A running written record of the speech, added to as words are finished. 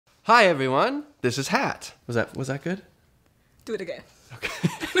Hi everyone, this is Hat. Was that good? Do it again.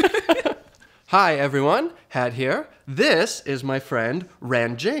 Okay. Hi everyone, Hat here. This is my friend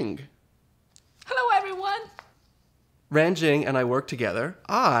Ran Jing. Hello everyone. Ran Jing and I worked together.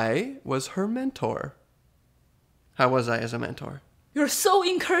 I was her mentor. How was I as a mentor? You're so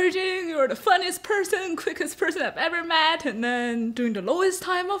encouraging. You're the funniest person, quickest person I've ever met. And then during the lowest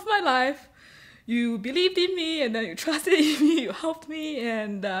time of my life, you believed in me and then you trusted in me, you helped me,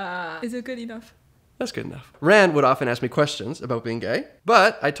 and is it good enough? That's good enough. Ran would often ask me questions about being gay,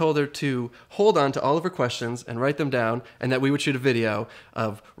 but I told her to hold on to all of her questions and write them down, and that we would shoot a video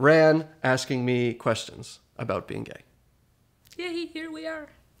of Ran asking me questions about being gay. Yay, here we are.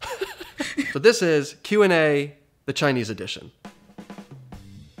 So this is Q&A, the Chinese edition.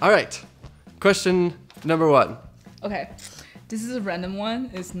 All right, question number 1. Okay, this is a random one.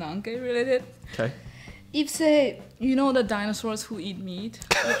 It's non-gay related. Okay. If say, you know the dinosaurs who eat meat?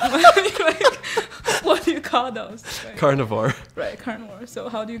 What do you call those? Right? Carnivore. Right, carnivore. So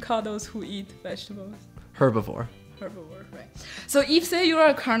how do you call those who eat vegetables? Herbivore. Herbivore, right. So if say you're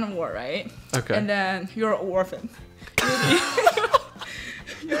a carnivore, right? Okay. And then you're an orphan.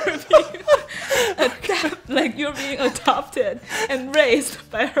 You're being adopted and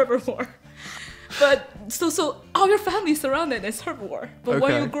raised by a herbivore. But so all your family surrounded is herbivore. But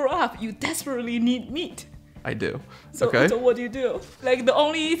when Okay. you grow up, you desperately need meat. I do. So, Okay. so what do? Like the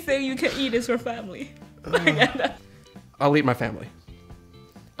only thing you can eat is your family. I'll eat my family.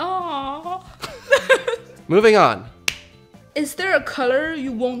 Aww. Moving on. Is there a color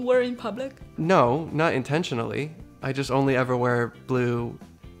you won't wear in public? No, not intentionally. I just only ever wear blue,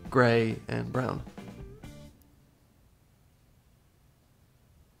 gray, and brown.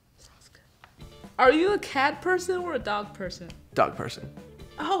 Sounds good. Are you a cat person or a dog person? Dog person.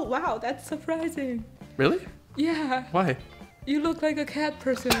 Oh wow, that's surprising. Really? Yeah, Why? you look like a cat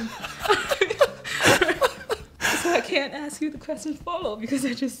person. So I can't ask you the question follow because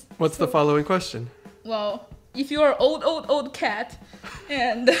I just... What's the following question? Well, if you're an old cat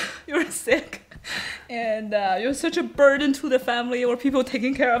and you're sick and you're such a burden to the family or people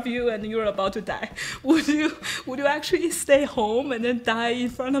taking care of you and you're about to die, would you actually stay home and then die in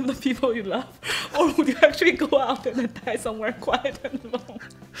front of the people you love? Or would you actually go out and then die somewhere quiet and alone?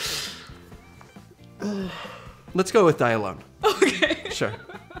 Let's go with die alone. Okay. Sure.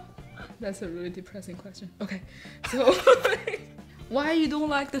 That's a really depressing question. Okay, so why you don't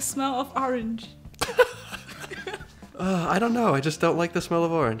like the smell of orange? I don't know. I just don't like the smell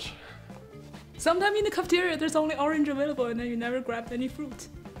of orange. Sometimes in the cafeteria there's only orange available and then you never grab any fruit.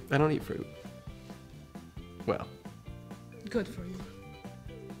 I don't eat fruit. Well. Good for you.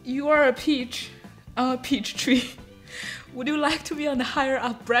 You are a peach on a peach tree. Would you like to be on the higher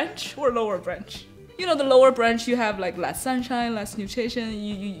up branch or lower branch? You know, the lower branch you have like less sunshine, less nutrition,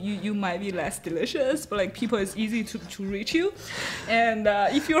 you might be less delicious, but like people it's easy to reach you. And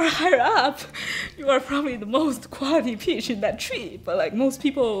if you're higher up, you are probably the most quality peach in that tree, but like most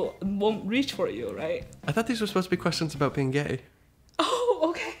people won't reach for you, right? I thought these were supposed to be questions about being gay. Oh,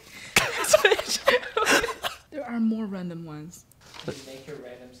 okay. There are more random ones. Did you make your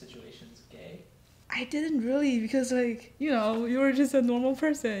random situations gay? I didn't really, because like, you know, you're just a normal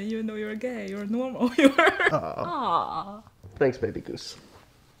person, even though you're gay, you're normal, you're... Aww. Thanks, baby goose.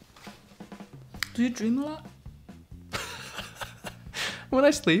 Do you dream a lot? When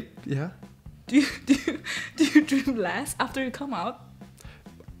I sleep, yeah. Do you dream less after you come out?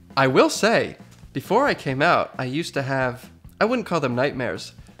 I will say, before I came out, I used to have, I wouldn't call them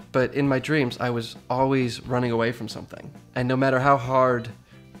nightmares, but in my dreams, I was always running away from something. And no matter how hard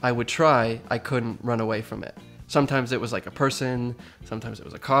I would try, I couldn't run away from it. Sometimes it was like a person, sometimes it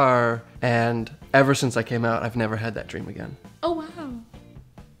was a car, and ever since I came out, I've never had that dream again. Oh wow.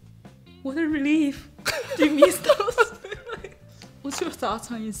 What a relief. Do you miss those? What's your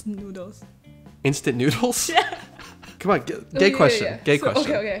thoughts on instant noodles? Instant noodles? Yeah. Come on, gay question, Yeah. gay So,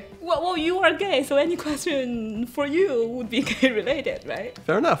 question. Okay. Well, you are gay, so any question for you would be gay related, right?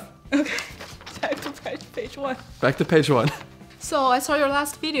 Fair enough. Okay. Back to page 1. Back to page 1. So I saw your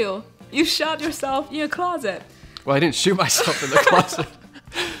last video. You shot yourself in a closet. Well, I didn't shoot myself in the closet.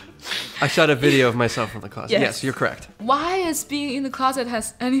 I shot a video of myself in the closet. Yes, you're correct. Why is being in the closet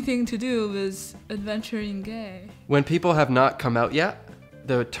has anything to do with adventuring gay? When people have not come out yet,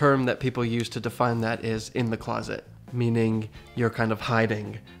 the term that people use to define that is in the closet, meaning you're kind of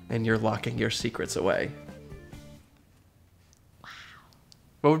hiding and you're locking your secrets away. Wow.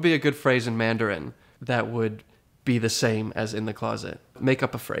 What would be a good phrase in Mandarin that would be the same as in the closet? Make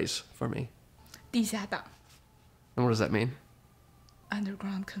up a phrase for me. 地下党. And what does that mean?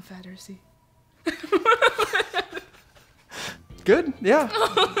 Underground Confederacy. Good, yeah.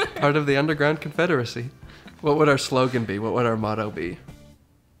 Part of the underground confederacy. What would our slogan be? What would our motto be?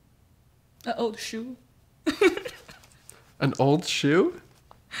 An old shoe. An old shoe?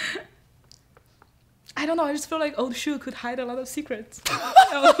 I don't know, I just feel like old shoe could hide a lot of secrets.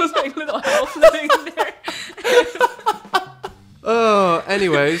 I was like little elf living in there. Oh,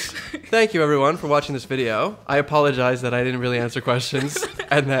 anyways, thank you everyone for watching this video. I apologize that I didn't really answer questions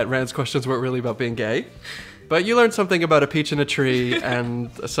and that Rand's questions weren't really about being gay. But you learned something about a peach in a tree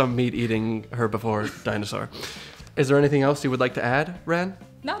and some meat-eating herbivore dinosaur. Is there anything else you would like to add, Ran?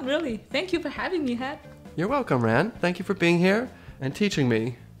 Not really. Thank you for having me, Hat. You're welcome, Ran. Thank you for being here and teaching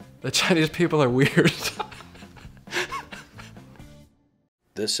me that Chinese people are weird.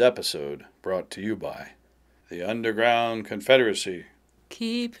 This episode brought to you by the Underground Confederacy.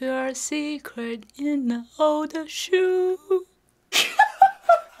 Keep your secret in the old shoe.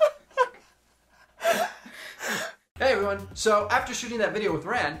 Hey everyone, so after shooting that video with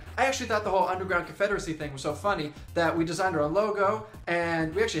Ran, I actually thought the whole Underground Confederacy thing was so funny that we designed our own logo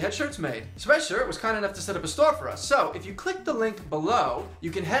and we actually had shirts made. Spreadshirt was kind enough to set up a store for us. So if you click the link below,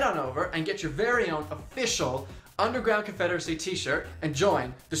 you can head on over and get your very own official Underground Confederacy t-shirt and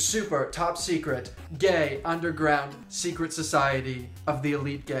join the super top secret gay underground secret society of the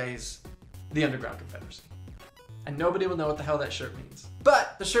elite gays, the Underground Confederacy. And nobody will know what the hell that shirt means.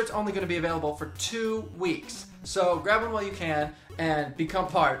 But the shirt's only going to be available for 2 weeks. So grab one while you can and become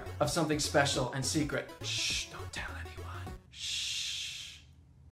part of something special and secret. Shh.